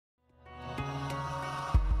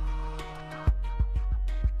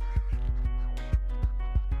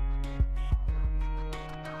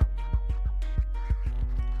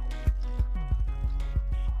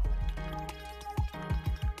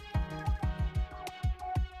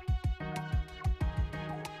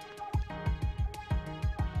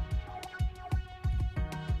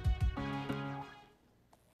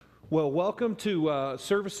Well, welcome to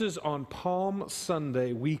services on Palm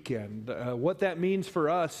Sunday weekend. What that means for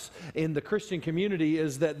us in the Christian community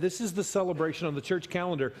is that this is the celebration on the church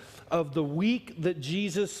calendar of the week that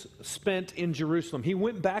Jesus spent in Jerusalem. He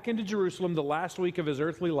went back into Jerusalem the last week of his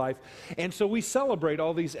earthly life, and so we celebrate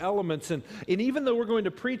all these elements. And even though we're going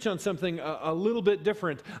to preach on something a little bit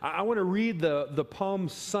different, I want to read the Palm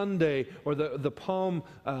Sunday or the Palm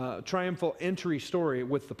triumphal entry story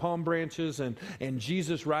with the palm branches and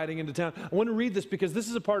Jesus riding into town. I want to read this because this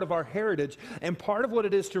is a part of our heritage, and part of what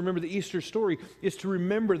it is to remember the Easter story is to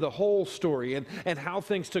remember the whole story and how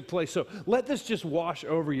things took place. So let this just wash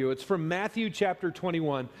over you. It's from Matthew chapter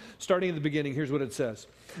 21, starting at the beginning. Here's what it says.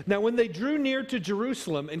 Now, when they drew near to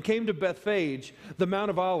Jerusalem and came to Bethphage, the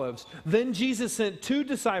Mount of Olives, then Jesus sent two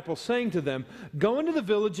disciples, saying to them, "Go into the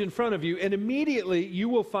village in front of you, and immediately you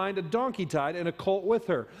will find a donkey tied and a colt with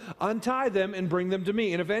her. Untie them and bring them to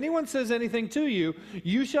me. And if anyone says anything to you,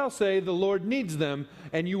 you shall say, 'The Lord needs them,'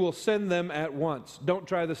 and you will send them at once." Don't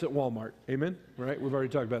try this at Walmart. Amen? Right? We've already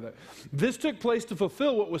talked about that. This took place to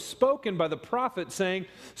fulfill what was spoken by the prophet, saying,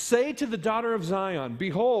 "Say to the daughter of Zion,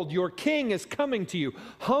 behold, your king is coming to you,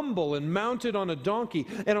 humble and mounted on a donkey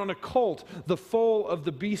and on a colt, the foal of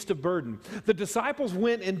the beast of burden." The disciples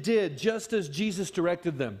went and did just as Jesus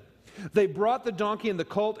directed them. They brought the donkey and the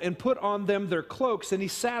colt and put on them their cloaks, and he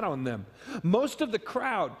sat on them. Most of the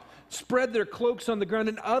crowd spread their cloaks on the ground,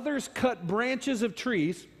 and others cut branches of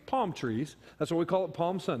trees, palm trees, that's what we call it,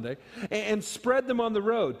 Palm Sunday, and spread them on the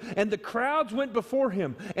road. And the crowds went before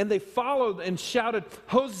him, and they followed and shouted,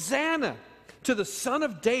 "Hosanna to the Son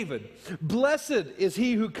of David. Blessed is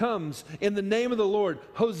he who comes in the name of the Lord.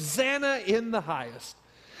 Hosanna in the highest."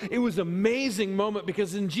 It was an amazing moment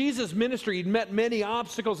because in Jesus' ministry, he'd met many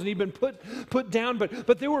obstacles and he'd been put down,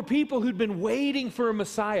 but there were people who'd been waiting for a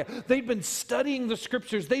Messiah. They'd been studying the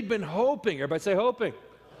scriptures. They'd been hoping. Everybody say hoping.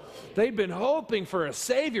 They'd been hoping for a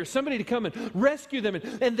Savior, somebody to come and rescue them.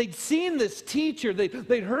 And they'd seen this teacher.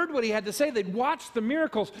 They'd heard what he had to say. They'd watched the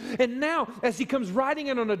miracles. And now, as he comes riding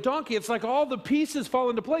in on a donkey, it's like all the pieces fall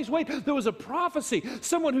into place. Wait, there was a prophecy.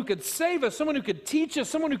 Someone who could save us, someone who could teach us,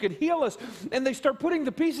 someone who could heal us. And they start putting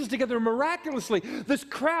the pieces together miraculously. This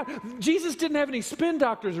crowd, Jesus didn't have any spin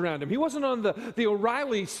doctors around him. He wasn't on the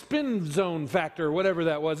O'Reilly spin zone factor or whatever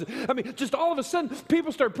that was. I mean, just all of a sudden,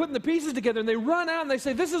 people start putting the pieces together and they run out and they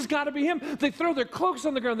say, "This has got to be him." They throw their cloaks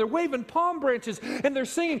on the ground, they're waving palm branches, and they're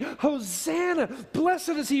singing, "Hosanna, blessed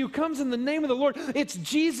is he who comes in the name of the Lord." It's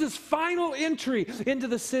Jesus' final entry into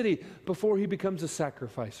the city before he becomes a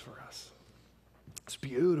sacrifice for us. It's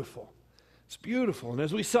beautiful. It's beautiful. And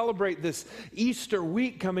as we celebrate this Easter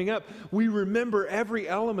week coming up, we remember every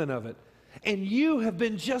element of it. And you have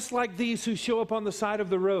been just like these who show up on the side of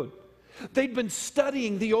the road. They'd been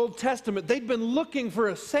studying the Old Testament. They'd been looking for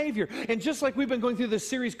a Savior. And just like we've been going through this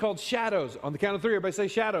series called Shadows, on the count of three, everybody say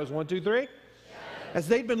shadows. 1, 2, 3. As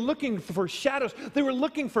they'd been looking for shadows, they were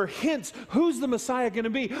looking for hints. Who's the Messiah going to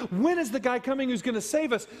be? When is the guy coming who's going to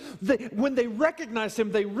save us? When they recognized him,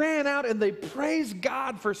 they ran out and they praised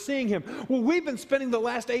God for seeing him. Well, we've been spending the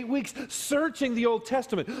last 8 weeks searching the Old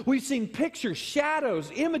Testament. We've seen pictures, shadows,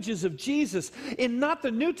 images of Jesus in not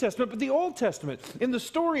the New Testament, but the Old Testament. In the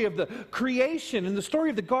story of the creation, in the story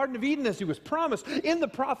of the Garden of Eden as he was promised, in the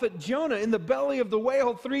prophet Jonah, in the belly of the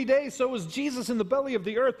whale 3 days, so was Jesus in the belly of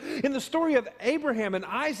the earth. In the story of Abraham and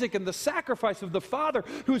Isaac and the sacrifice of the father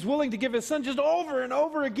who was willing to give his son just over and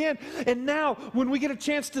over again. And now when we get a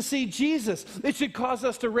chance to see Jesus, it should cause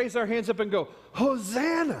us to raise our hands up and go,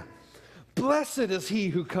 "Hosanna! Blessed is he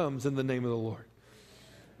who comes in the name of the Lord."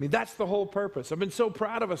 I mean, that's the whole purpose. I've been so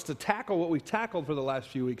proud of us to tackle what we've tackled for the last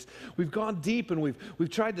few weeks. We've gone deep and we've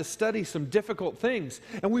tried to study some difficult things.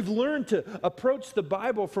 And we've learned to approach the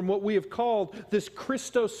Bible from what we have called this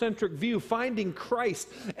Christocentric view, finding Christ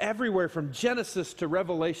everywhere from Genesis to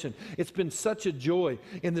Revelation. It's been such a joy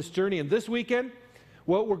in this journey. And this weekend,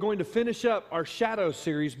 well, we're going to finish up our Shadow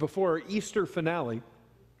series before our Easter finale.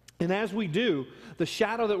 And as we do, the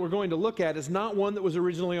shadow that we're going to look at is not one that was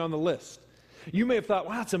originally on the list. You may have thought,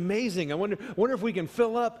 wow, it's amazing. I wonder if we can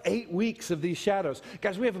fill up 8 weeks of these shadows.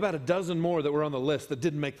 Guys, we have about a dozen more that were on the list that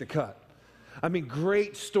didn't make the cut. I mean,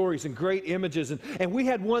 great stories and great images. And we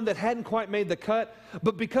had one that hadn't quite made the cut,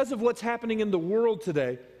 but because of what's happening in the world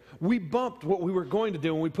today, we bumped what we were going to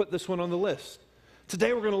do when we put this one on the list.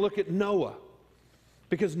 Today we're going to look at Noah,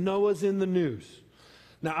 because Noah's in the news.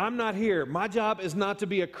 Now, I'm not here. My job is not to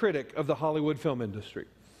be a critic of the Hollywood film industry.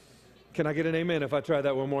 Can I get an amen if I try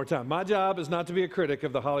that one more time? My job is not to be a critic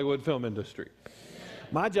of the Hollywood film industry.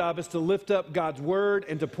 My job is to lift up God's word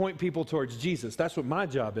and to point people towards Jesus. That's what my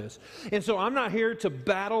job is. And so I'm not here to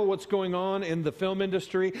battle what's going on in the film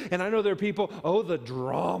industry. And I know there are people, the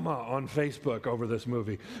drama on Facebook over this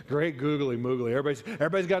movie. Great googly moogly.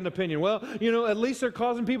 Everybody's got an opinion. Well, at least they're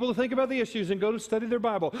causing people to think about the issues and go to study their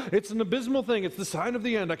Bible. It's an abysmal thing. It's the sign of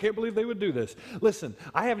the end. I can't believe they would do this. Listen,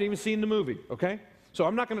 I haven't even seen the movie, okay? So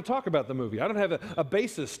I'm not going to talk about the movie. I don't have a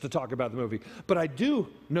basis to talk about the movie. But I do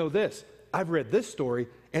know this. I've read this story,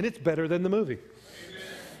 and it's better than the movie. Amen.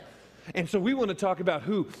 And so we want to talk about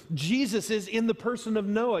who Jesus is in the person of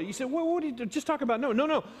Noah. You say, well, what do you just talk about Noah?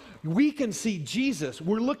 No. We can see Jesus.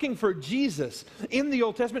 We're looking for Jesus in the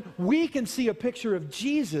Old Testament. We can see a picture of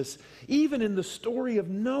Jesus even in the story of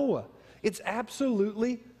Noah. It's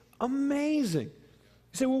absolutely amazing.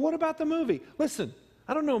 You say, well, what about the movie? Listen,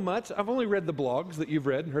 I don't know much. I've only read the blogs that you've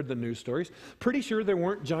read and heard the news stories. Pretty sure there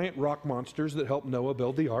weren't giant rock monsters that helped Noah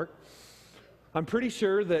build the ark. I'm pretty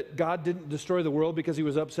sure that God didn't destroy the world because he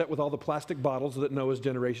was upset with all the plastic bottles that Noah's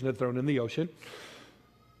generation had thrown in the ocean.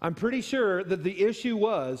 I'm pretty sure that the issue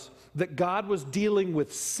was that God was dealing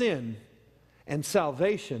with sin and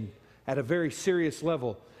salvation at a very serious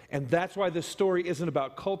level. And that's why this story isn't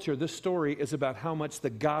about culture. This story is about how much the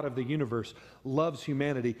God of the universe loves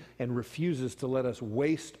humanity and refuses to let us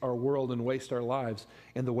waste our world and waste our lives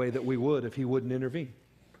in the way that we would if he wouldn't intervene.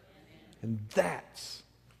 And that's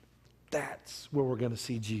where we're going to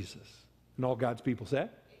see Jesus. And all God's people said?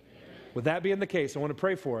 Amen. With that being the case, I want to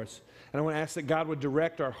pray for us. And I want to ask that God would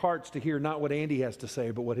direct our hearts to hear not what Andy has to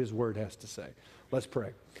say, but what his word has to say. Let's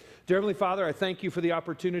pray. Dear Heavenly Father, I thank you for the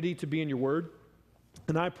opportunity to be in your word.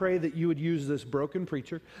 And I pray that you would use this broken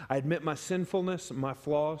preacher. I admit my sinfulness and my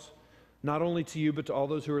flaws, not only to you, but to all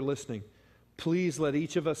those who are listening. Please let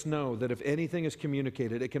each of us know that if anything is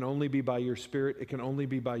communicated, it can only be by your Spirit. It can only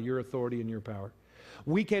be by your authority and your power.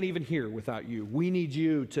 We can't even hear without you. We need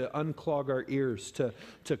you to unclog our ears,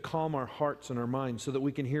 to calm our hearts and our minds so that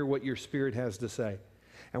we can hear what your Spirit has to say.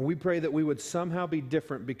 And we pray that we would somehow be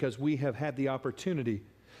different because we have had the opportunity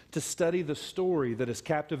to study the story that is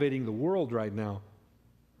captivating the world right now,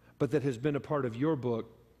 but that has been a part of your book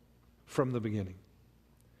from the beginning.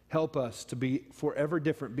 Help us to be forever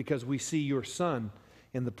different because we see your Son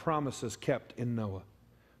in the promises kept in Noah.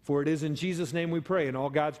 For it is in Jesus' name we pray, and all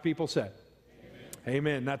God's people said,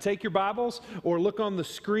 Amen. Now take your Bibles or look on the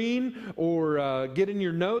screen or get in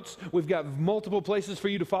your notes. We've got multiple places for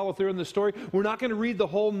you to follow through in the story. We're not going to read the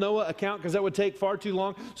whole Noah account because that would take far too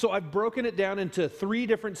long. So I've broken it down into 3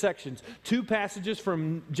 different sections. 2 passages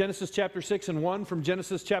from Genesis chapter 6 and 1 from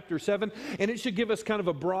Genesis chapter 7. And it should give us kind of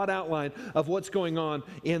a broad outline of what's going on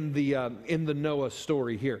in the Noah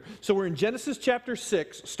story here. So we're in Genesis chapter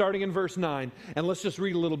 6, starting in verse 9. And let's just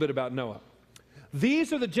read a little bit about Noah.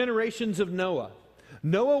 These are the generations of Noah.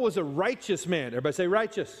 Noah was a righteous man. Everybody say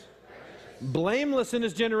righteous. Blameless in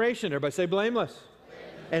his generation. Everybody say blameless.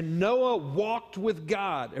 And Noah walked with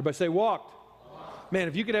God. Everybody say walked. Man,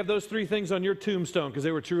 if you could have those 3 things on your tombstone because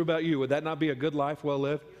they were true about you, would that not be a good life well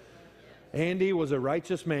lived? Andy was a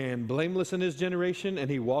righteous man, blameless in his generation, and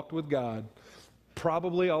he walked with God.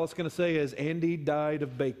 Probably all it's going to say is Andy died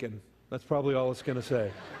of bacon. That's probably all it's going to say.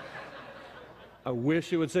 I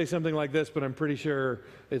wish it would say something like this, but I'm pretty sure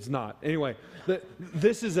it's not. Anyway,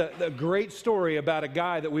 this is a great story about a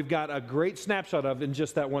guy that we've got a great snapshot of in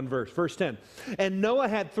just that one verse. Verse 10. And Noah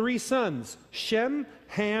had 3 sons, Shem,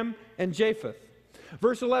 Ham, and Japheth.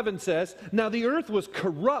 Verse 11 says, Now the earth was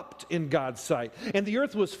corrupt in God's sight, and the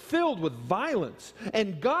earth was filled with violence.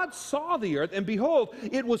 And God saw the earth, and behold,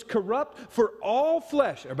 it was corrupt, for all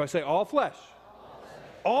flesh, everybody say all flesh.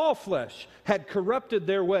 All flesh had corrupted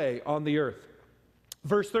their way on the earth.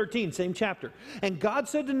 Verse 13, same chapter. And God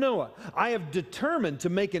said to Noah, I have determined to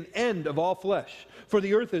make an end of all flesh, for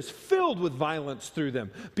the earth is filled with violence through them.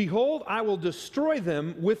 Behold, I will destroy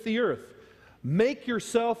them with the earth. Make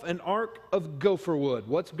yourself an ark of gopher wood.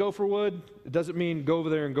 What's gopher wood? It doesn't mean go over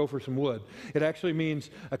there and go for some wood. It actually means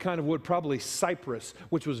a kind of wood, probably cypress,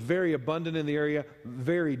 which was very abundant in the area,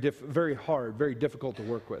 very hard, very difficult to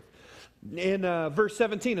work with. In verse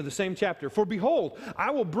 17 of the same chapter, for behold,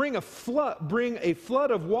 I will bring a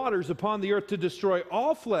flood of waters upon the earth to destroy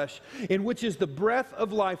all flesh, in which is the breath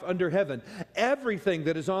of life under heaven. Everything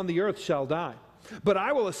that is on the earth shall die. But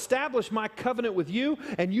I will establish my covenant with you,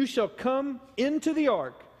 and you shall come into the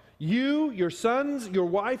ark, you, your sons, your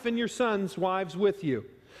wife, and your sons' wives with you.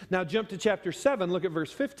 Now jump to chapter 7, look at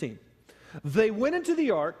verse 15. They went into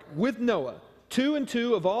the ark with Noah, 2 and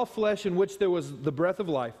 2 of all flesh in which there was the breath of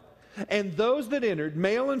life. And those that entered,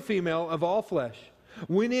 male and female of all flesh,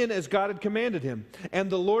 went in as God had commanded him, and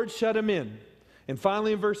the Lord shut him in. And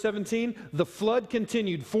finally in verse 17, the flood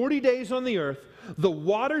continued 40 days on the earth. The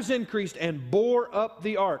waters increased and bore up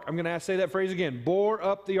the ark. I'm going to say that phrase again. Bore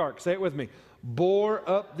up the ark. Say it with me. Bore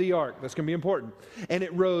up the ark. That's going to be important. And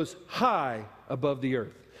it rose high above the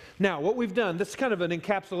earth. Now, what we've done, this is kind of an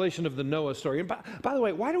encapsulation of the Noah story. And by the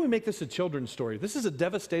way, why do we make this a children's story? This is a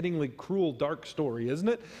devastatingly cruel, dark story, isn't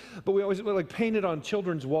it? But we always paint it on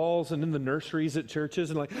children's walls and in the nurseries at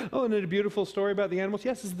churches and oh, isn't it a beautiful story about the animals?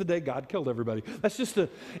 Yes, this is the day God killed everybody. That's just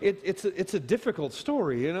it's a difficult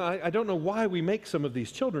story. You know, I don't know why we make some of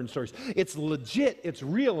these children's stories. It's legit, it's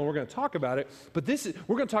real, and we're going to talk about it. But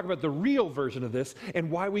we're going to talk about the real version of this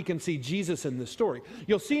and why we can see Jesus in this story.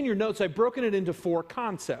 You'll see in your notes, I've broken it into 4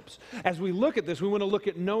 concepts. As we look at this, we want to look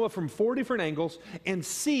at Noah from 4 different angles and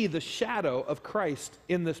see the shadow of Christ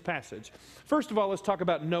in this passage. First of all, let's talk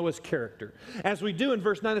about Noah's character. As we do in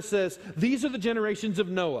verse 9, it says, "These are the generations of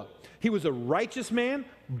Noah. He was a righteous man,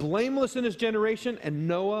 blameless in his generation, and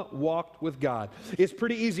Noah walked with God." It's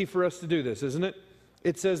pretty easy for us to do this, isn't it?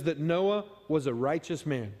 It says that Noah was a righteous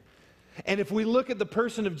man. And if we look at the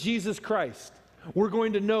person of Jesus Christ, we're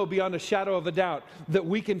going to know beyond a shadow of a doubt that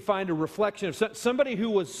we can find a reflection of somebody who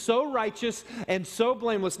was so righteous and so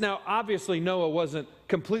blameless. Now, obviously, Noah wasn't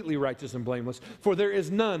completely righteous and blameless, for there is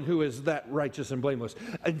none who is that righteous and blameless.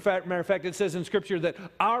 In fact, matter of fact, it says in Scripture that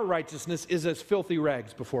our righteousness is as filthy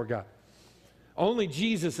rags before God. Only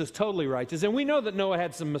Jesus is totally righteous. And we know that Noah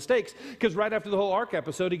had some mistakes because right after the whole ark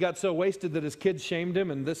episode, he got so wasted that his kids shamed him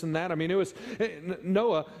and this and that. I mean,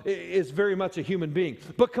 Noah is very much a human being.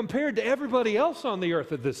 But compared to everybody else on the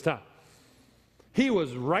earth at this time, he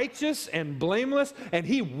was righteous and blameless, and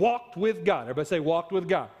he walked with God. Everybody say, walked with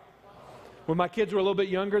God. When my kids were a little bit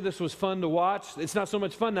younger, this was fun to watch. It's not so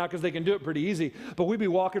much fun now because they can do it pretty easy. But we'd be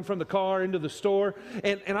walking from the car into the store.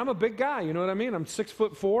 And I'm a big guy, you know what I mean? I'm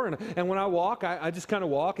 6'4", and when I walk, I just kind of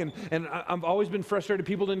walk. And I've always been frustrated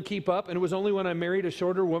people didn't keep up. And it was only when I married a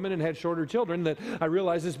shorter woman and had shorter children that I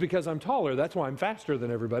realized it's because I'm taller. That's why I'm faster than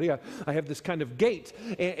everybody. I have this kind of gait.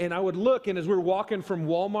 And I would look, and as we were walking from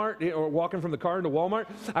Walmart, or walking from the car into Walmart,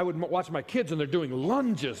 I would watch my kids, and they're doing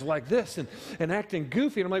lunges like this and acting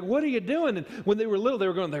goofy. And I'm like, what are you doing? And when they were little,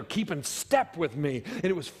 they're keeping step with me. And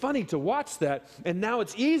it was funny to watch that. And now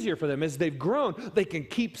it's easier for them. As they've grown, they can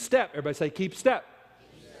keep step. Everybody say, keep step.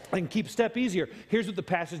 And keep step easier. Here's what the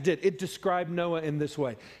passage did. It described Noah in this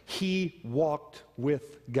way. He walked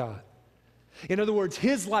with God. In other words,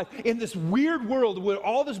 his life, in this weird world where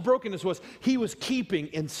all this brokenness was, he was keeping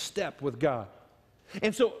in step with God.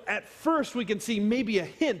 And so at first we can see maybe a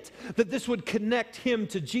hint that this would connect him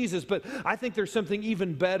to Jesus, but I think there's something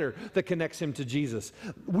even better that connects him to Jesus.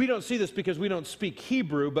 We don't see this because we don't speak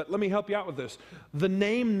Hebrew, but let me help you out with this. The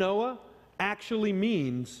name Noah actually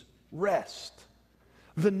means rest.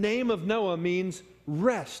 The name of Noah means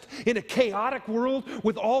rest. In a chaotic world,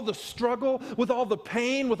 with all the struggle, with all the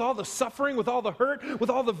pain, with all the suffering, with all the hurt, with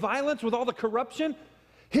all the violence, with all the corruption,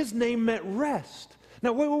 his name meant rest.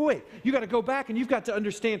 Now, wait. You got to go back and you've got to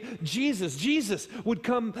understand Jesus. Jesus would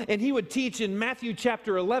come and he would teach in Matthew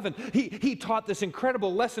chapter 11. He taught this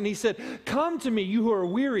incredible lesson. He said, "Come to me, you who are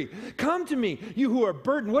weary. Come to me, you who are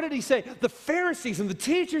burdened." What did he say? The Pharisees and the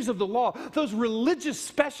teachers of the law, those religious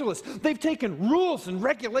specialists, they've taken rules and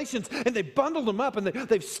regulations and they bundled them up and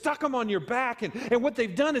they've stuck them on your back. And what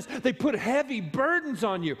they've done is they put heavy burdens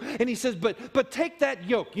on you. And he says, but take that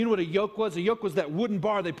yoke. You know what a yoke was? A yoke was that wooden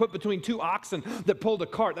bar they put between 2 oxen that pulled a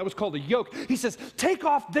cart. That was called a yoke. He says, take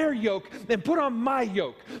off their yoke and put on my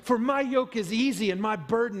yoke. For my yoke is easy and my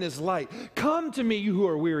burden is light. Come to me, you who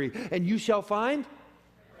are weary, and you shall find.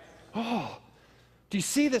 Oh, do you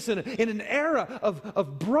see this in an era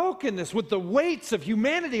of brokenness with the weights of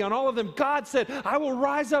humanity on all of them? God said, I will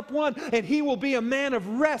rise up one and he will be a man of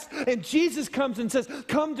rest. And Jesus comes and says,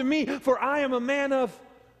 come to me, for I am a man of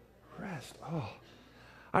rest. Oh,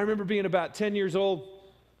 I remember being about 10 years old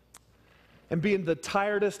and being the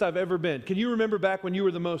tiredest I've ever been. Can you remember back when you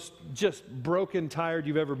were the most just broken, tired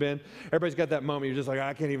you've ever been? Everybody's got that moment. You're just like,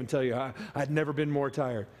 I can't even tell you. I'd never been more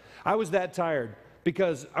tired. I was that tired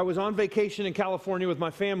because I was on vacation in California with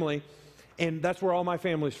my family, and that's where all my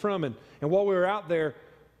family's from. And while we were out there,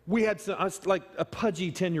 I was like a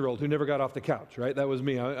pudgy 10-year-old who never got off the couch, right? That was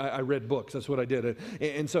me. I read books. That's what I did.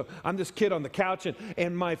 And so I'm this kid on the couch,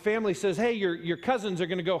 and my family says, hey, your cousins are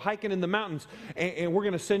going to go hiking in the mountains, and we're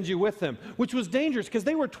going to send you with them, which was dangerous because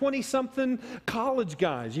they were 20-something college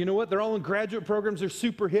guys. You know what? They're all in graduate programs. They're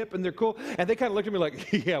super hip, and they're cool. And they kind of looked at me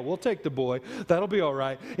like, yeah, we'll take the boy. That'll be all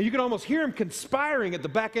right. And you can almost hear them conspiring at the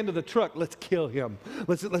back end of the truck. Let's kill him.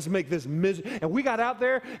 Let's make this miserable. And we got out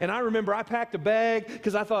there, and I remember I packed a bag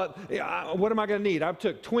because I thought, thought, what am I going to need? I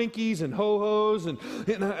took Twinkies and Ho-Hos, and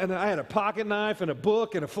I had a pocket knife and a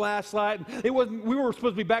book and a flashlight. We were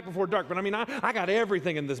supposed to be back before dark, but I mean, I got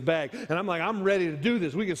everything in this bag. And I'm like, I'm ready to do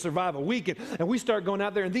this. We can survive a weekend. And we start going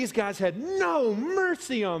out there, and these guys had no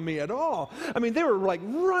mercy on me at all. I mean, they were like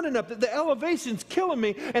running up. The elevation's killing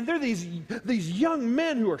me, and they're these young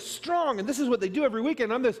men who are strong, and this is what they do every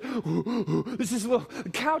weekend. I'm this little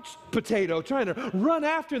couch potato trying to run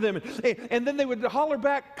after them. And then they would holler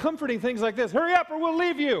back comforting things like this, hurry up or we'll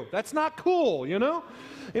leave you. That's not cool, you know?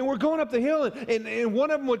 And we're going up the hill, and one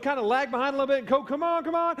of them would kind of lag behind a little bit and go, come on,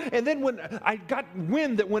 come on. And then when I got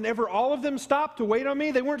wind that whenever all of them stopped to wait on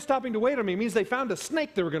me, they weren't stopping to wait on me. It means they found a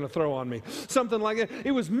snake they were going to throw on me. Something like that.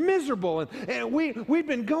 It was miserable. And we'd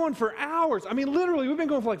been going for hours. I mean, literally, we've been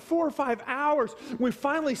going for like 4 or 5 hours. We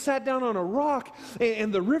finally sat down on a rock,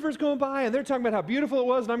 and the river's going by, and they're talking about how beautiful it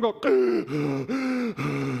was, and I'm going,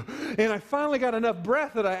 and I finally got enough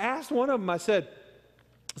breath that I asked one of them, I said,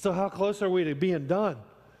 so how close are we to being done?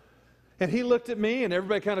 And he looked at me, and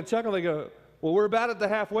everybody kind of chuckled. They go, well, we're about at the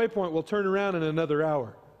halfway point. We'll turn around in another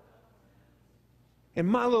hour. And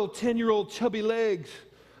my little 10-year-old chubby legs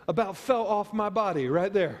about fell off my body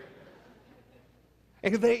right there.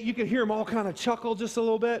 And you could hear them all kind of chuckle just a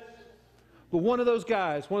little bit. But one of those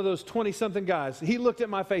guys, one of those 20-something guys, he looked at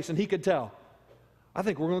my face, and he could tell, I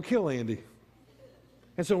think we're going to kill Andy.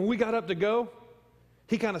 And so when we got up to go,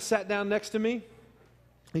 he kind of sat down next to me.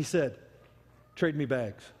 He said, trade me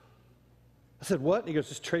bags. I said, what? And he goes,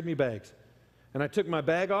 just trade me bags. And I took my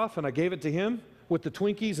bag off, and I gave it to him with the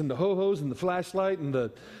Twinkies and the Ho-Hos and the flashlight and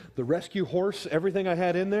the rescue horse, everything I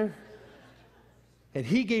had in there. And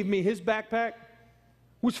he gave me his backpack,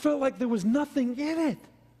 which felt like there was nothing in it.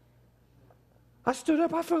 I stood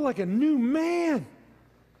up, I felt like a new man.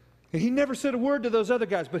 And he never said a word to those other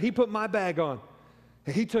guys, but he put my bag on,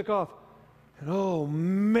 and he took off. And oh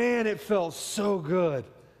man, it felt so good.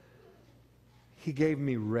 He gave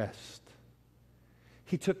me rest.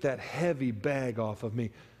 He took that heavy bag off of me.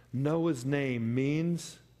 Noah's name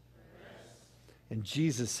means rest. And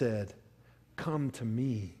Jesus said, come to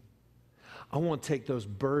me. I want to take those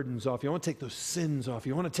burdens off you. I want to take those sins off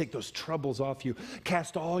you. I want to take those troubles off you.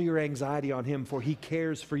 Cast all your anxiety on him, for he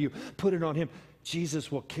cares for you. Put it on him.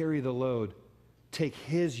 Jesus will carry the load. Take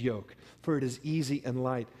his yoke, for it is easy and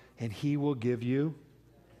light, and he will give you.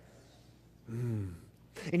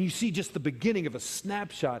 And you see just the beginning of a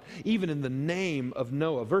snapshot, even in the name of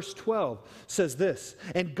Noah. Verse 12 says this,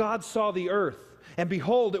 and God saw the earth, and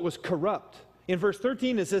behold, it was corrupt. In verse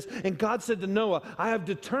 13 it says, and God said to Noah, I have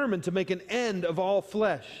determined to make an end of all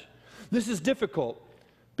flesh. This is difficult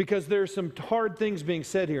because there are some hard things being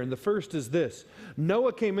said here. And the first is this,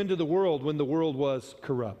 Noah came into the world when the world was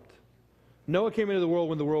corrupt. Noah came into the world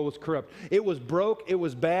when the world was corrupt. It was broke, it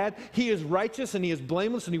was bad. He is righteous and he is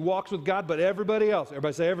blameless and he walks with God, but everybody else,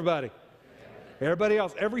 everybody say everybody. Everybody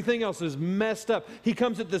else, everything else is messed up. He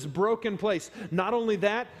comes at this broken place. Not only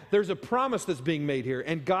that, there's a promise that's being made here.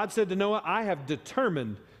 And God said to Noah, I have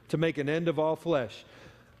determined to make an end of all flesh.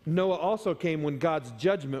 Noah also came when God's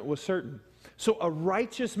judgment was certain. So a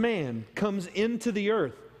righteous man comes into the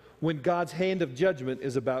earth when God's hand of judgment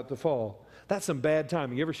is about to fall. That's some bad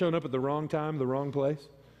timing. You ever shown up at the wrong time, the wrong place?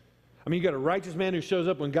 I mean, you got a righteous man who shows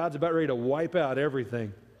up when God's about ready to wipe out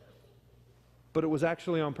everything. But it was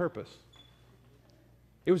actually on purpose.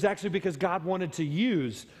 It was actually because God wanted to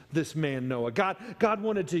use this man Noah. God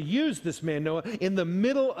wanted to use this man Noah in the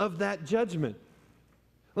middle of that judgment.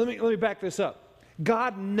 Let me back this up.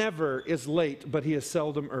 God never is late, but he is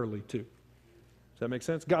seldom early too. Does that make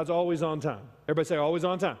sense? God's always on time. Everybody say always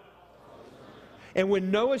on time. And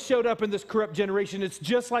when Noah showed up in this corrupt generation, it's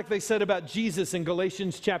just like they said about Jesus in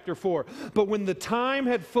Galatians chapter 4. But when the time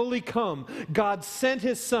had fully come, God sent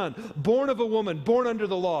his son, born of a woman, born under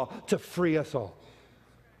the law, to free us all.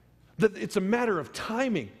 That it's a matter of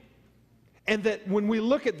timing. And that when we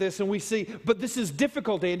look at this and we see, but this is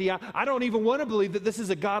difficult, Andy. I don't even want to believe that this is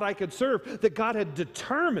a God I could serve, that God had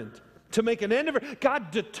determined to make an end of it.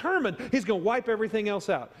 God determined he's going to wipe everything else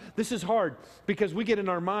out. This is hard because we get in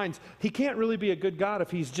our minds, he can't really be a good God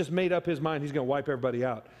if he's just made up his mind he's going to wipe everybody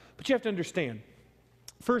out. But you have to understand,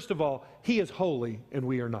 first of all, he is holy and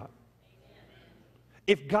we are not.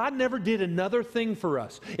 If God never did another thing for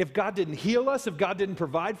us, if God didn't heal us, if God didn't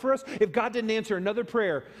provide for us, if God didn't answer another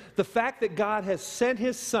prayer, the fact that God has sent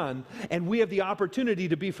his son and we have the opportunity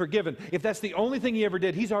to be forgiven, if that's the only thing he ever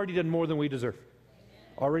did, he's already done more than we deserve.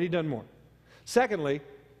 Already done more. Secondly,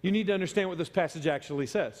 you need to understand what this passage actually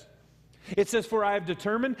says. It says, for I have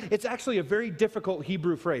determined. It's actually a very difficult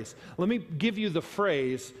Hebrew phrase. Let me give you the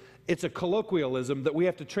phrase it's a colloquialism that we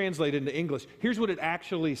have to translate into English. Here's what it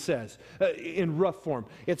actually says in rough form.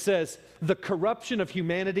 It says, the corruption of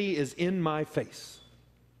humanity is in my face.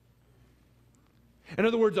 In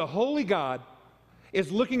other words, a holy God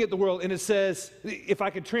is looking at the world, and it says, if I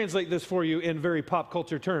could translate this for you in very pop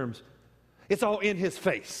culture terms, it's all in his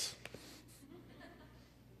face.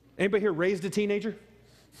 Anybody here raised a teenager?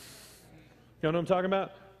 Y'all know what I'm talking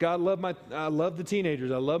about? I love the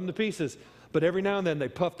teenagers. I love them to pieces. But every now and then they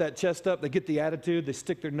puff that chest up, they get the attitude, they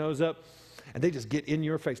stick their nose up, and they just get in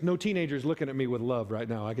your face. No teenager's looking at me with love right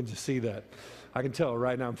now. I can just see that. I can tell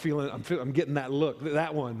right now. I'm getting that look,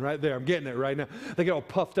 that one right there. I'm getting it right now. They get all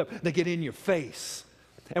puffed up. They get in your face.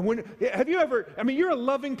 And you're a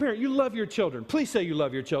loving parent. You love your children. Please say you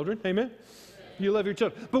love your children. Amen? You love your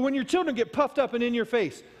children. But when your children get puffed up and in your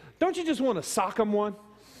face, don't you just want to sock them one?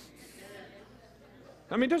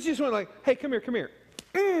 Don't you just want to hey, come here.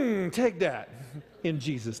 Take that in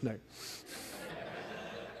Jesus' name.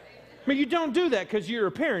 You don't do that because you're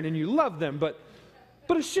a parent and you love them, but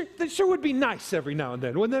it sure would be nice every now and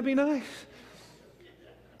then. Wouldn't that be nice?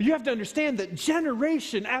 You have to understand that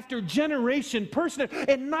generation after generation, person,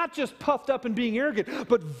 and not just puffed up and being arrogant,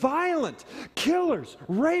 but violent, killers,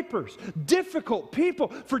 rapers, difficult people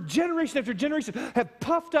for generation after generation have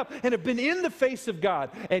puffed up and have been in the face of God.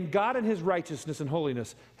 And God in his righteousness and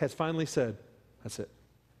holiness has finally said, that's it.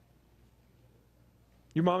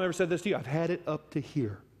 Your mom ever said this to you? I've had it up to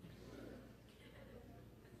here.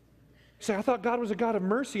 You say, I thought God was a God of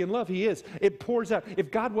mercy and love. He is. It pours out.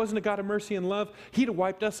 If God wasn't a God of mercy and love, he'd have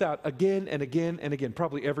wiped us out again and again and again,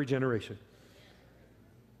 probably every generation.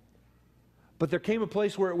 But there came a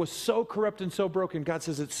place where it was so corrupt and so broken, God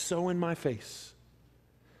says, it's so in my face.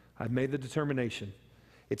 I've made the determination.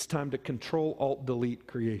 It's time to Control, Alt, Delete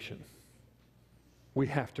creation. We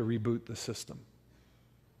have to reboot the system.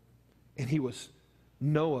 And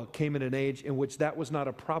Noah came in an age in which that was not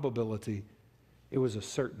a probability, it was a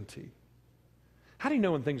certainty. How do you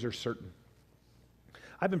know when things are certain?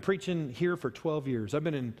 I've been preaching here for 12 years. I've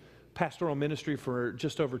been in pastoral ministry for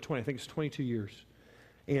just over 20, I think it's 22 years.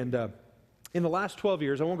 And in the last 12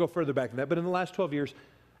 years, I won't go further back than that, but in the last 12 years,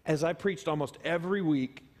 as I preached almost every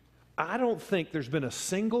week, I don't think there's been a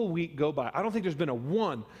single week go by. I don't think there's been a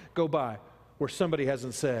one go by where somebody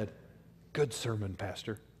hasn't said, good sermon,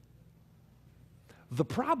 Pastor. The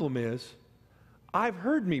problem is, I've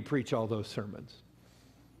heard me preach all those sermons.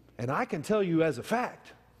 And I can tell you as a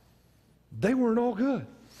fact, they weren't all good.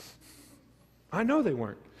 I know they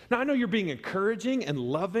weren't. Now, I know you're being encouraging and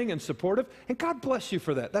loving and supportive, and God bless you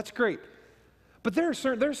for that. That's great. But there's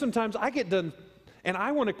some times I get done, and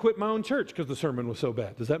I want to quit my own church because the sermon was so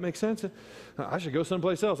bad. Does that make sense? I should go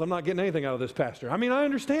someplace else. I'm not getting anything out of this pastor. I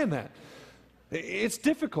understand that. It's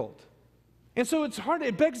difficult. And so it's hard.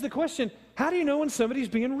 It begs the question, how do you know when somebody's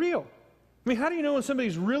being real? How do you know when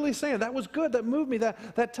somebody's really saying, that was good, that moved me,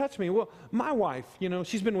 that touched me? Well, my wife,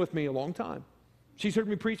 she's been with me a long time. She's heard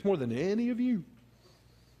me preach more than any of you.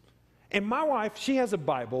 And my wife, she has a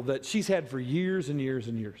Bible that she's had for years and years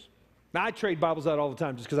and years. Now, I trade Bibles out all the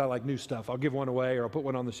time just because I like new stuff. I'll give one away or I'll put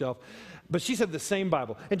one on the shelf. But she's had the same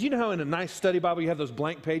Bible. And do you know how in a nice study Bible you have those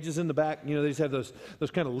blank pages in the back? They just have those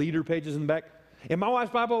kind of leader pages in the back. In my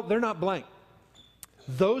wife's Bible, they're not blank.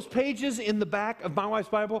 Those pages in the back of my wife's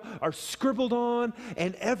Bible are scribbled on,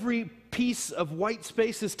 and every piece of white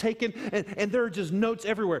space is taken, and there are just notes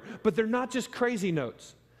everywhere. But they're not just crazy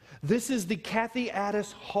notes. This is the Kathy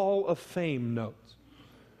Addis Hall of Fame notes.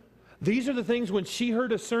 These are the things when she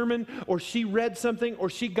heard a sermon, or she read something, or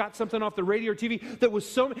she got something off the radio or TV that was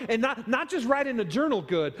so, and not just write in a journal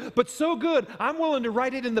good, but so good, I'm willing to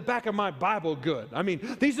write it in the back of my Bible good.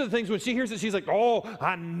 These are the things when she hears it, she's like, oh,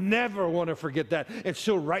 I never want to forget that. And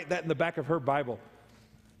she'll write that in the back of her Bible.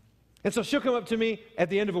 And so she'll come up to me at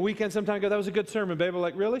the end of a weekend sometime and go, that was a good sermon, babe. I'm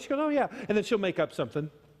like, really? She goes, oh, yeah. And then she'll make up something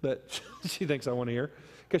that she thinks I want to hear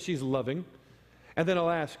because she's loving. And then I'll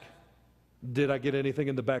ask, did I get anything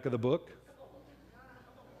in the back of the book?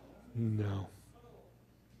 No.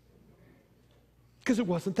 Because it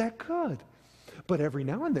wasn't that good. But every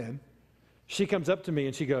now and then, she comes up to me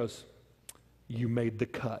and she goes, you made the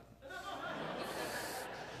cut.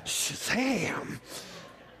 Shazam!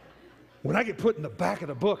 When I get put in the back of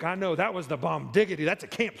the book, I know that was the bomb diggity. That's a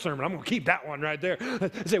camp sermon. I'm going to keep that one right there. I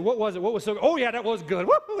say, what was it? What was so good? Oh, yeah, that was good.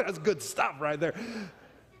 Woo, that's good stuff right there.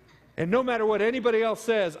 And no matter what anybody else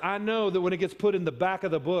says, I know that when it gets put in the back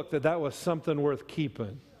of the book, that was something worth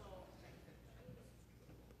keeping.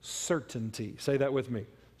 Certainty. Say that with me.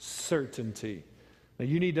 Certainty. Now,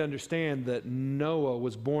 you need to understand that Noah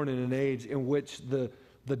was born in an age in which the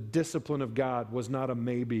discipline of God was not a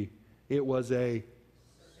maybe. It was a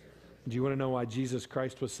Do you want to know why Jesus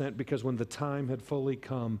Christ was sent? Because when the time had fully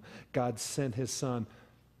come, God sent his Son.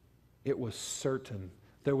 It was certain.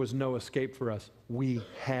 There was no escape for us. We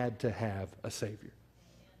had to have a Savior.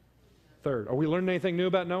 Third, are we learning anything new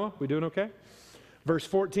about Noah? We doing okay? Verse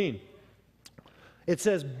 14. It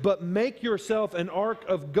says, but make yourself an ark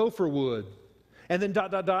of gopher wood. And then ...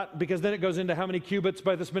 because then it goes into how many cubits,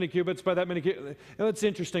 by this many cubits, by that many cubits. It's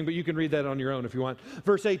interesting, but you can read that on your own if you want.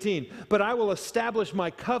 Verse 18, but I will establish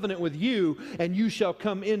my covenant with you, and you shall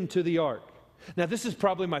come into the ark. Now, this is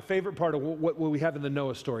probably my favorite part of what we have in the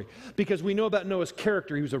Noah story, because we know about Noah's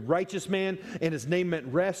character. He was a righteous man, and his name meant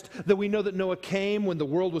rest. That we know that Noah came when the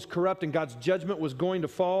world was corrupt and God's judgment was going to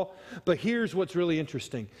fall. But here's what's really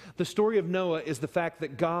interesting. The story of Noah is the fact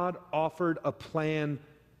that God offered a plan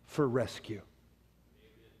for rescue.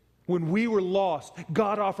 When we were lost,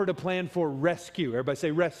 God offered a plan for rescue. Everybody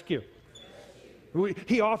say rescue.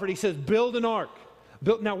 He says, build an ark.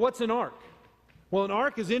 Now, what's an ark? Well, an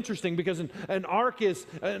ark is interesting because an ark is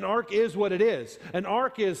what it is. An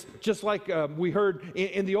ark is just like we heard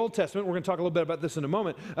in the Old Testament. We're going to talk a little bit about this in a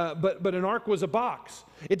moment. But an ark was a box.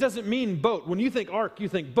 It doesn't mean boat. When you think ark, you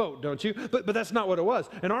think boat, don't you? But that's not what it was.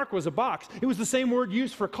 An ark was a box. It was the same word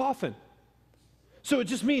used for coffin. So it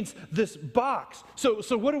just means this box. So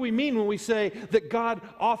what do we mean when we say that God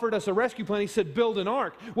offered us a rescue plan? He said, build an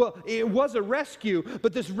ark. Well, it was a rescue,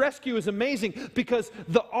 but this rescue is amazing because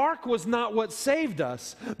the ark was not what saved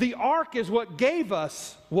us. The ark is what gave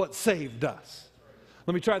us what saved us.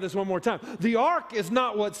 Let me try this one more time. The ark is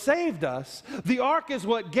not what saved us. The ark is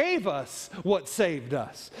what gave us what saved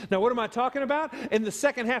us. Now, what am I talking about? In the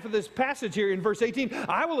second half of this passage here in verse 18,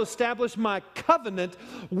 I will establish my covenant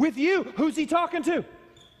with you. Who's he talking to?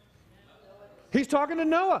 He's talking to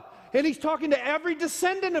Noah. And he's talking to every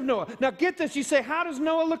descendant of Noah. Now get this, you say, how does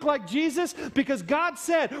Noah look like Jesus? Because God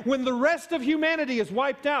said, when the rest of humanity is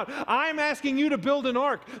wiped out, I'm asking you to build an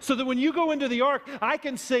ark so that when you go into the ark, I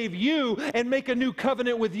can save you and make a new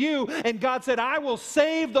covenant with you. And God said, I will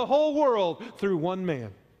save the whole world through one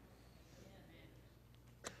man.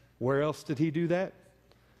 Where else did he do that?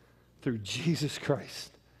 Through Jesus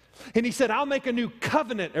Christ. And he said, I'll make a new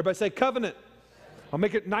covenant. Everybody say covenant. I'll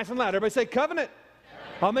make it nice and loud. Everybody say covenant.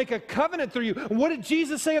 I'll make a covenant through you. What did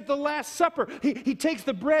Jesus say at the Last Supper? He takes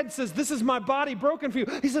the bread and says, this is my body broken for you.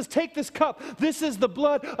 He says, take this cup. This is the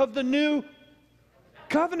blood of the new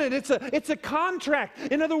covenant. It's a contract.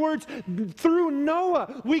 In other words, through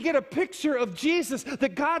Noah, we get a picture of Jesus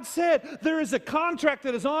that God said, there is a contract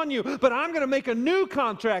that is on you, but I'm going to make a new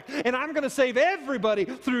contract, and I'm going to save everybody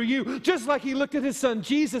through you. Just like he looked at his son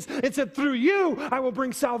Jesus and said, through you, I will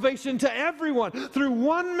bring salvation to everyone. Through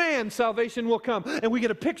one man, salvation will come. And we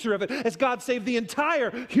get a picture of it as God saved the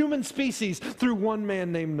entire human species through one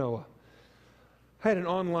man named Noah. I had an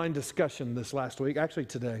online discussion this last week, actually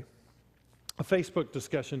today. A Facebook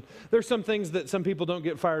discussion. There's some things that some people don't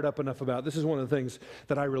get fired up enough about. This is one of the things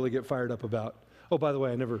that I really get fired up about. Oh, by the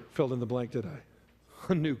way, I never filled in the blank, did I?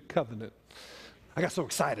 A new covenant. I got so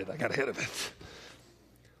excited, I got ahead of it.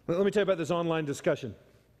 Let me tell you about this online discussion.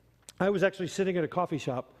 I was actually sitting at a coffee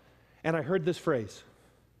shop, and I heard this phrase.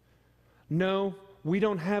 No, we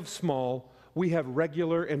don't have small, we have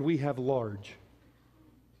regular, and we have large.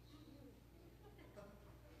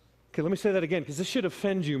 Okay, let me say that again, because this should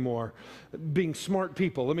offend you more, being smart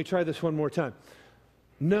people. Let me try this one more time.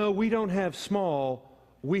 No, we don't have small,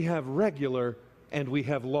 we have regular, and we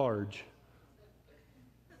have large.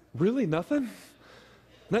 Really, nothing?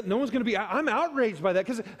 No one's going to be, I'm outraged by that,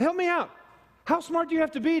 because help me out. How smart do you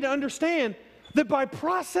have to be to understand that by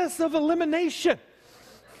process of elimination,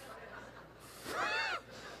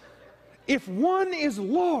 if one is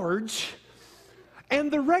large, and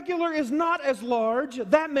the regular is not as large,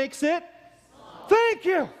 that makes it small. Thank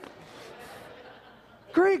you.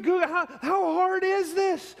 Great, good. How hard is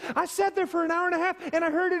this? I sat there for an hour and a half, and I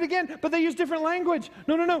heard it again, but they use different language.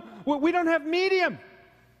 No. We don't have medium.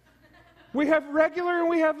 We have regular and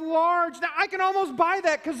we have large. Now, I can almost buy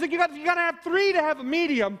that because you got to have three to have a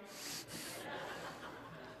medium.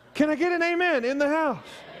 Can I get an amen in the house?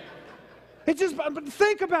 It's just, but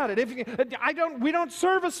think about it. We don't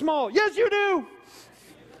serve a small. Yes, you do.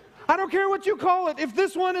 I don't care what you call it. If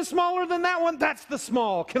this one is smaller than that one, that's the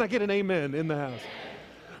small. Can I get an amen in the house?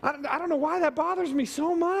 I don't know why that bothers me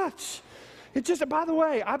so much. It's just, by the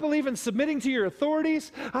way, I believe in submitting to your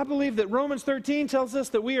authorities. I believe that Romans 13 tells us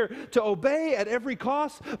that we are to obey at every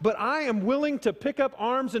cost, but I am willing to pick up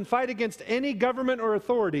arms and fight against any government or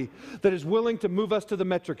authority that is willing to move us to the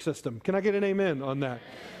metric system. Can I get an amen on that?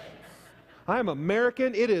 I am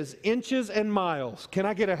American. It is inches and miles. Can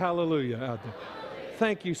I get a hallelujah out there?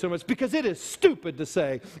 thank you so much. Because it is stupid to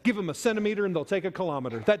say, give them a centimeter and they'll take a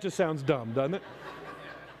kilometer. That just sounds dumb, doesn't it?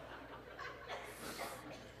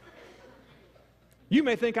 You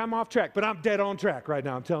may think I'm off track, but I'm dead on track right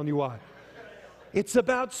now. I'm telling you why. It's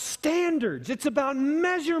about standards. It's about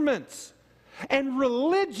measurements. And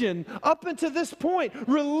religion, up until this point,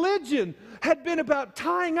 religion had been about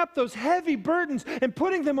tying up those heavy burdens and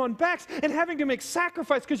putting them on backs and having to make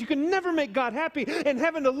sacrifice because you can never make God happy, and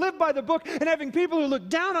having to live by the book and having people who look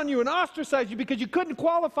down on you and ostracize you because you couldn't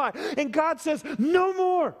qualify. And God says, no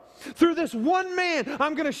more. Through this one man,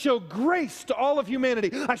 I'm going to show grace to all of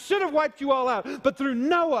humanity. I should have wiped you all out, but through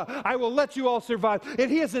Noah, I will let you all survive.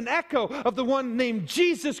 And he is an echo of the one named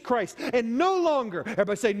Jesus Christ. And no longer,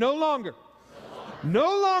 everybody say, no longer.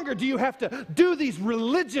 No longer do you have to do these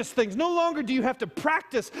religious things. No longer do you have to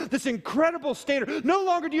practice this incredible standard. No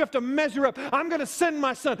longer do you have to measure up. I'm going to send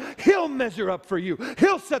my son. He'll measure up for you.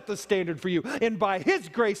 He'll set the standard for you. And by his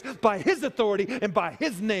grace, by his authority, and by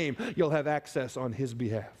his name, you'll have access on his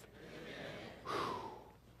behalf.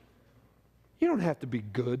 You don't have to be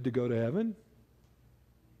good to go to heaven.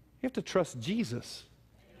 You have to trust Jesus.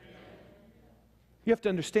 You have to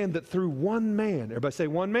understand that through one man, everybody say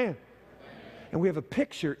one man. And we have a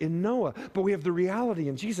picture in Noah, but we have the reality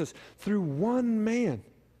in Jesus. Through one man,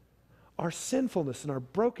 our sinfulness and our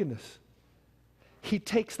brokenness, he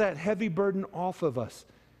takes that heavy burden off of us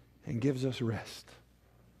and gives us rest.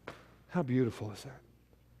 How beautiful is that?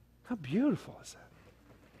 How beautiful is that?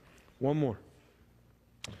 One more.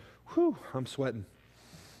 Whew, I'm sweating.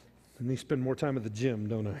 I need to spend more time at the gym,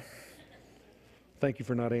 don't I? Thank you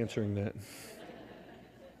for not answering that.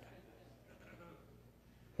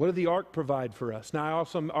 What did the ark provide for us? Now, I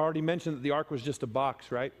also already mentioned that the ark was just a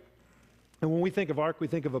box, right? And when we think of ark, we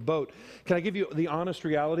think of a boat. Can I give you the honest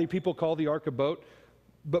reality? People call the ark a boat,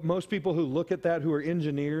 but most people who look at that, who are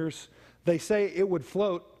engineers, they say it would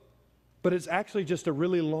float, but it's actually just a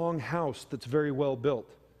really long house that's very well built.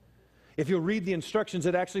 If you'll read the instructions,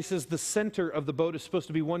 it actually says the center of the boat is supposed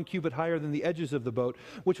to be 1 cubit higher than the edges of the boat,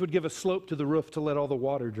 which would give a slope to the roof to let all the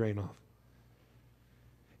water drain off.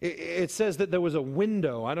 It says that there was a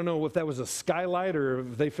window. I don't know if that was a skylight or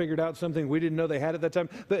if they figured out something we didn't know they had at that time.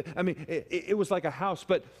 But I mean, it was like a house,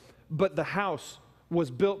 but the house was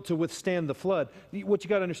built to withstand the flood. What you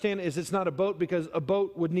got to understand is it's not a boat because a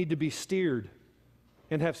boat would need to be steered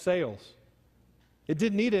and have sails. It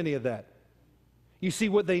didn't need any of that. You see,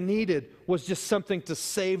 what they needed was just something to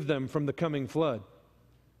save them from the coming flood.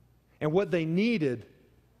 And what they needed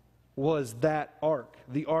was that ark.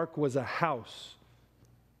 The ark was a house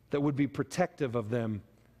that would be protective of them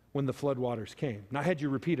when the floodwaters came. Now, I had you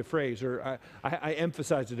repeat a phrase, or I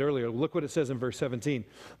emphasized it earlier. Look what it says in verse 17.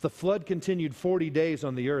 The flood continued 40 days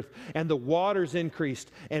on the earth, and the waters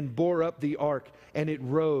increased and bore up the ark, and it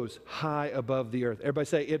rose high above the earth. Everybody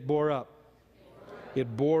say, it bore up.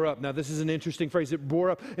 It bore up. Now, this is an interesting phrase. It bore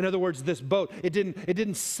up. In other words, this boat, it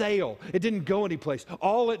didn't sail. It didn't go anyplace.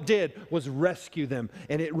 All it did was rescue them,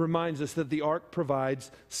 and it reminds us that the ark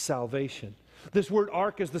provides salvation. This word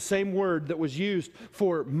ark is the same word that was used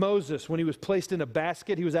for Moses when he was placed in a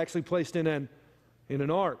basket. He was actually placed in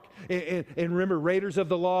an ark. And remember, Raiders of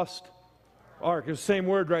the Lost Ark. It's the same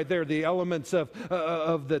word right there. The elements of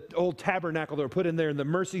the old tabernacle that were put in there, and the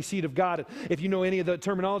mercy seat of God. If you know any of the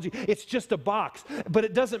terminology, it's just a box. But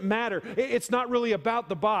it doesn't matter. It's not really about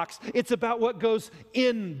the box. It's about what goes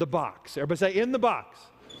in the box. Everybody say, in the box.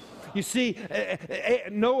 You see,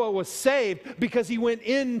 Noah was saved because he went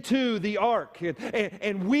into the ark.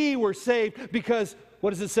 And we were saved because, what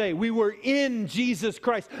does it say? We were in Jesus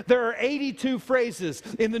Christ. There are 82 phrases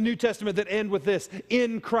in the New Testament that end with this,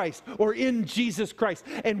 in Christ, or in Jesus Christ.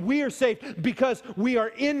 And we are saved because we are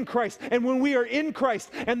in Christ. And when we are in Christ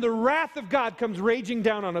and the wrath of God comes raging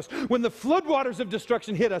down on us, when the floodwaters of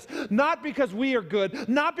destruction hit us, not because we are good,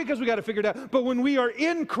 not because we got to figure it out, but when we are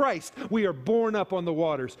in Christ, we are borne up on the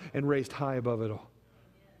waters and raised high above it all.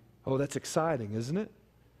 Oh, that's exciting, isn't it?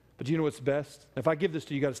 But do you know what's best? If I give this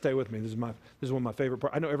to you, you got to stay with me. This is one of my favorite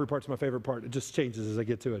parts. I know every part's my favorite part. It just changes as I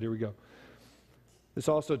get to it. Here we go. This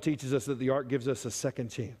also teaches us that the ark gives us a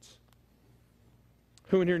second chance.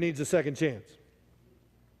 Who in here needs a second chance?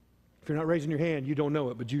 If you're not raising your hand, you don't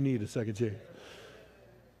know it, but you need a second chance.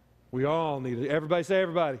 We all need it. Everybody say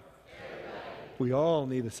everybody. We all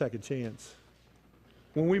need a second chance.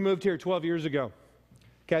 When we moved here 12 years ago,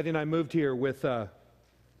 Kathy and I moved here with a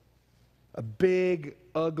big,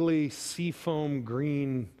 ugly, seafoam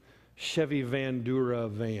green Chevy Vandura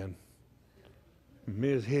van.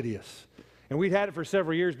 It was hideous. And we'd had it for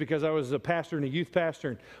several years because I was a pastor and a youth pastor,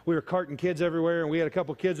 and we were carting kids everywhere, and we had a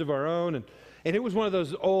couple kids of our own, And it was one of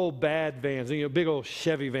those old bad vans, big old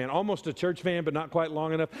Chevy van, almost a church van, but not quite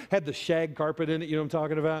long enough. Had the shag carpet in it, you know what I'm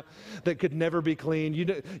talking about? That could never be cleaned.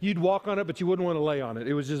 You'd walk on it, but you wouldn't want to lay on it.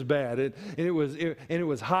 It was just bad. It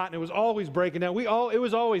was hot, and it was always breaking down. It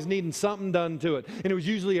was always needing something done to it, and it was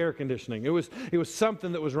usually air conditioning. It was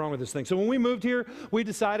something that was wrong with this thing. So when we moved here, we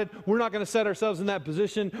decided we're not going to set ourselves in that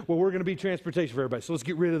position where we're going to be transportation for everybody. So let's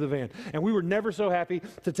get rid of the van. And we were never so happy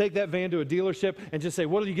to take that van to a dealership and just say,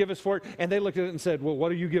 "What do you give us for it?" And they looked at it and said, "Well, what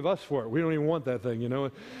do you give us for it? We don't even want that thing, you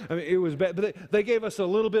know." I mean, it was bad. But they gave us a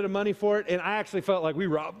little bit of money for it, and I actually felt like we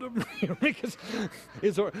robbed them.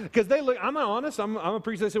 because they look, I'm not honest, I'm a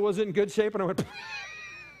priest. They said it was in good shape, and I went,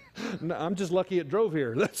 "No, I'm just lucky it drove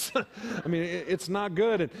here." It's not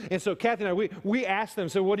good. And so Kathy and I, we asked them,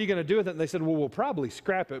 "So what are you going to do with it?" And they said, "Well, we'll probably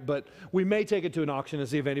scrap it, but we may take it to an auction and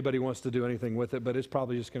see if anybody wants to do anything with it, but it's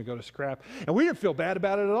probably just going to go to scrap." And we didn't feel bad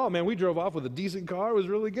about it at all, man. We drove off with a decent car. It was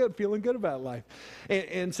really good, feeling good about life.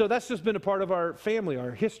 And so that's just been a part of our family,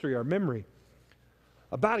 our history, our memory.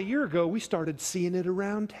 About a year ago, we started seeing it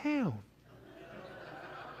around town.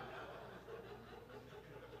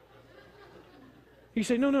 You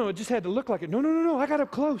say, no, it just had to look like it. No, I got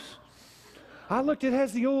up close. I looked, it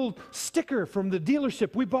has the old sticker from the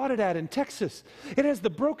dealership we bought it at in Texas. It has the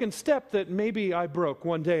broken step that maybe I broke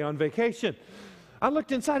one day on vacation. I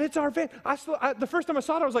looked inside, it's our van. The first time I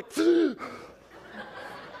saw it, I was like,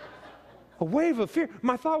 a wave of fear.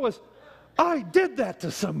 My thought was, I did that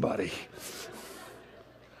to somebody.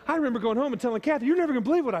 I remember going home and telling Kathy, "You're never going to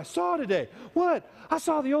believe what I saw today." "What?" "I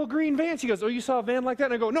saw the old green van." She goes, "Oh, you saw a van like that?"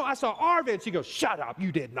 And I go, "No, I saw our van." She goes, "Shut up,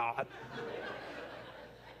 you did not."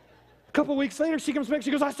 A couple weeks later, she comes back,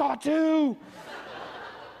 she goes, "I saw it too.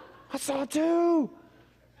 I saw it too."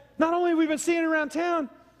 Not only have we been seeing it around town,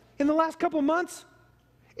 in the last couple months,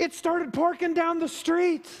 it started parking down the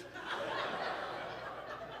street.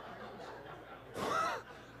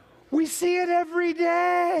 We see it every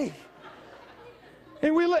day.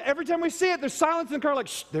 And every time we see it, there's silence in the car, like,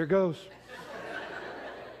 "Shh, there it goes."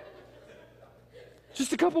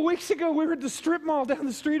 Just a couple weeks ago, we were at the strip mall down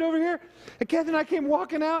the street over here, and Kathy and I came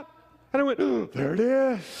walking out, and I went, "Oh, there it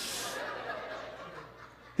is."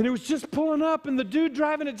 And it was just pulling up, and the dude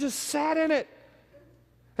driving it just sat in it.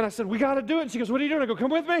 And I said, "We got to do it." And she goes, "What are you doing?" I go, "Come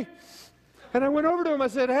with me." And I went over to him, I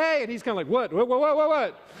said, "Hey," and he's kind of like,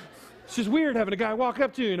 What? It's just weird having a guy walk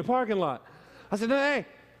up to you in a parking lot. I said, "Hey,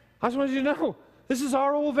 I just wanted you to know, this is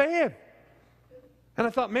our old van." And I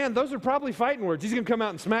thought, man, those are probably fighting words. He's going to come out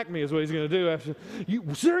and smack me is what he's going to do. After you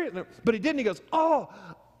serious? No. But he didn't. He goes, "Oh,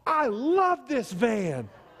 I love this van."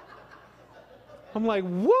 I'm like,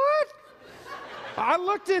 "What?" I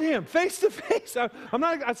looked at him face to face. I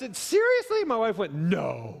said, "Seriously?" My wife went,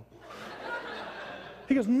 "No."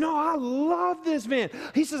 He goes, "No, I love this van."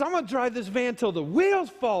 He says, "I'm going to drive this van till the wheels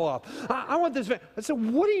fall off. I want this van." I said,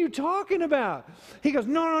 "What are you talking about?" He goes,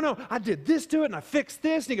 No. I did this to it, and I fixed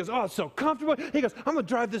this." And he goes, "Oh, it's so comfortable." He goes, "I'm going to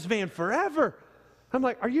drive this van forever." I'm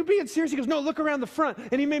like, "Are you being serious?" He goes, "No, look around the front."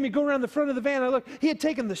 And he made me go around the front of the van. I looked. He had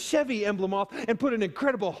taken the Chevy emblem off and put an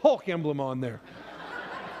Incredible Hulk emblem on there.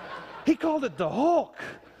 He called it the Hulk.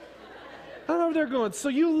 I'm over there going, "So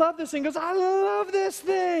you love this thing?" He goes, "I love this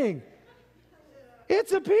thing.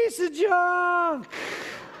 It's a piece of junk.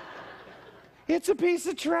 It's a piece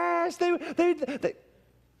of trash."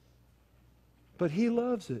 But he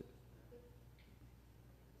loves it.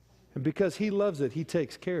 And because he loves it, he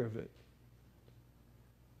takes care of it.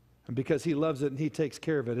 And because he loves it and he takes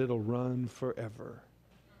care of it, it'll run forever.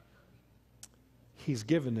 He's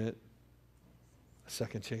given it a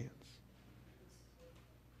second chance.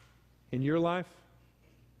 In your life,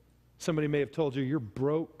 somebody may have told you you're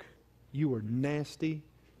broke. You were nasty.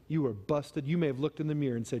 You were busted. You may have looked in the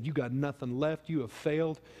mirror and said, "You got nothing left. You have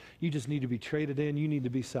failed. You just need to be traded in. You need to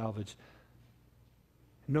be salvaged."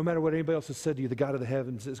 No matter what anybody else has said to you, the God of the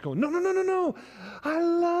heavens is going, No. I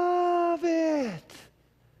love it.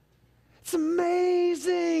 It's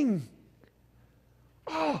amazing.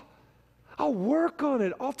 Oh, I'll work on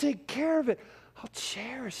it. I'll take care of it. I'll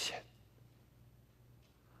cherish it.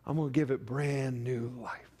 I'm going to give it brand new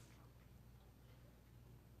life.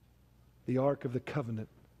 The Ark of the Covenant.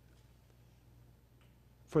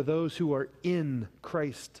 For those who are in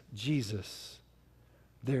Christ Jesus,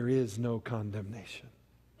 there is no condemnation.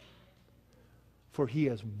 For he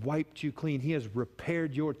has wiped you clean. He has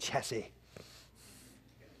repaired your chassis.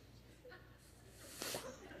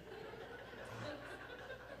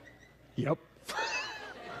 Yep.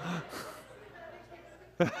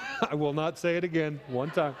 I will not say it again.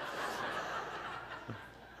 One time.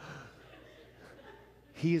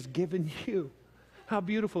 He has given you. How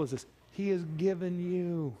beautiful is this? He has given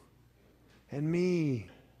you and me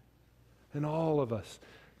and all of us,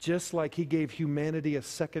 just like he gave humanity a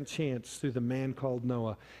second chance through the man called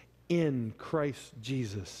Noah, in Christ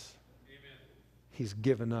Jesus, amen, he's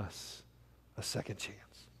given us a second chance.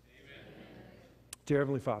 Amen. Dear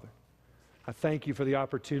Heavenly Father, I thank you for the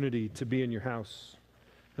opportunity to be in your house.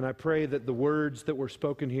 And I pray that the words that were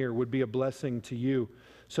spoken here would be a blessing to you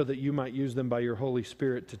so that you might use them by your Holy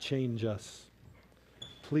Spirit to change us.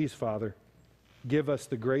 Please, Father, give us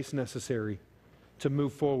the grace necessary to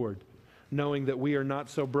move forward, knowing that we are not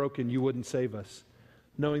so broken you wouldn't save us,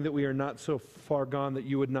 knowing that we are not so far gone that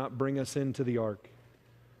you would not bring us into the ark,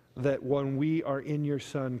 that when we are in your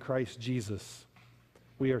Son, Christ Jesus,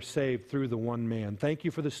 we are saved through the one man. Thank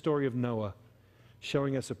you for the story of Noah,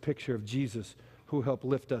 showing us a picture of Jesus who helped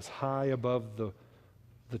lift us high above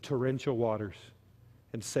the torrential waters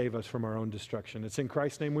and save us from our own destruction. It's in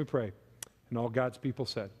Christ's name we pray. And all God's people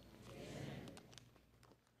said,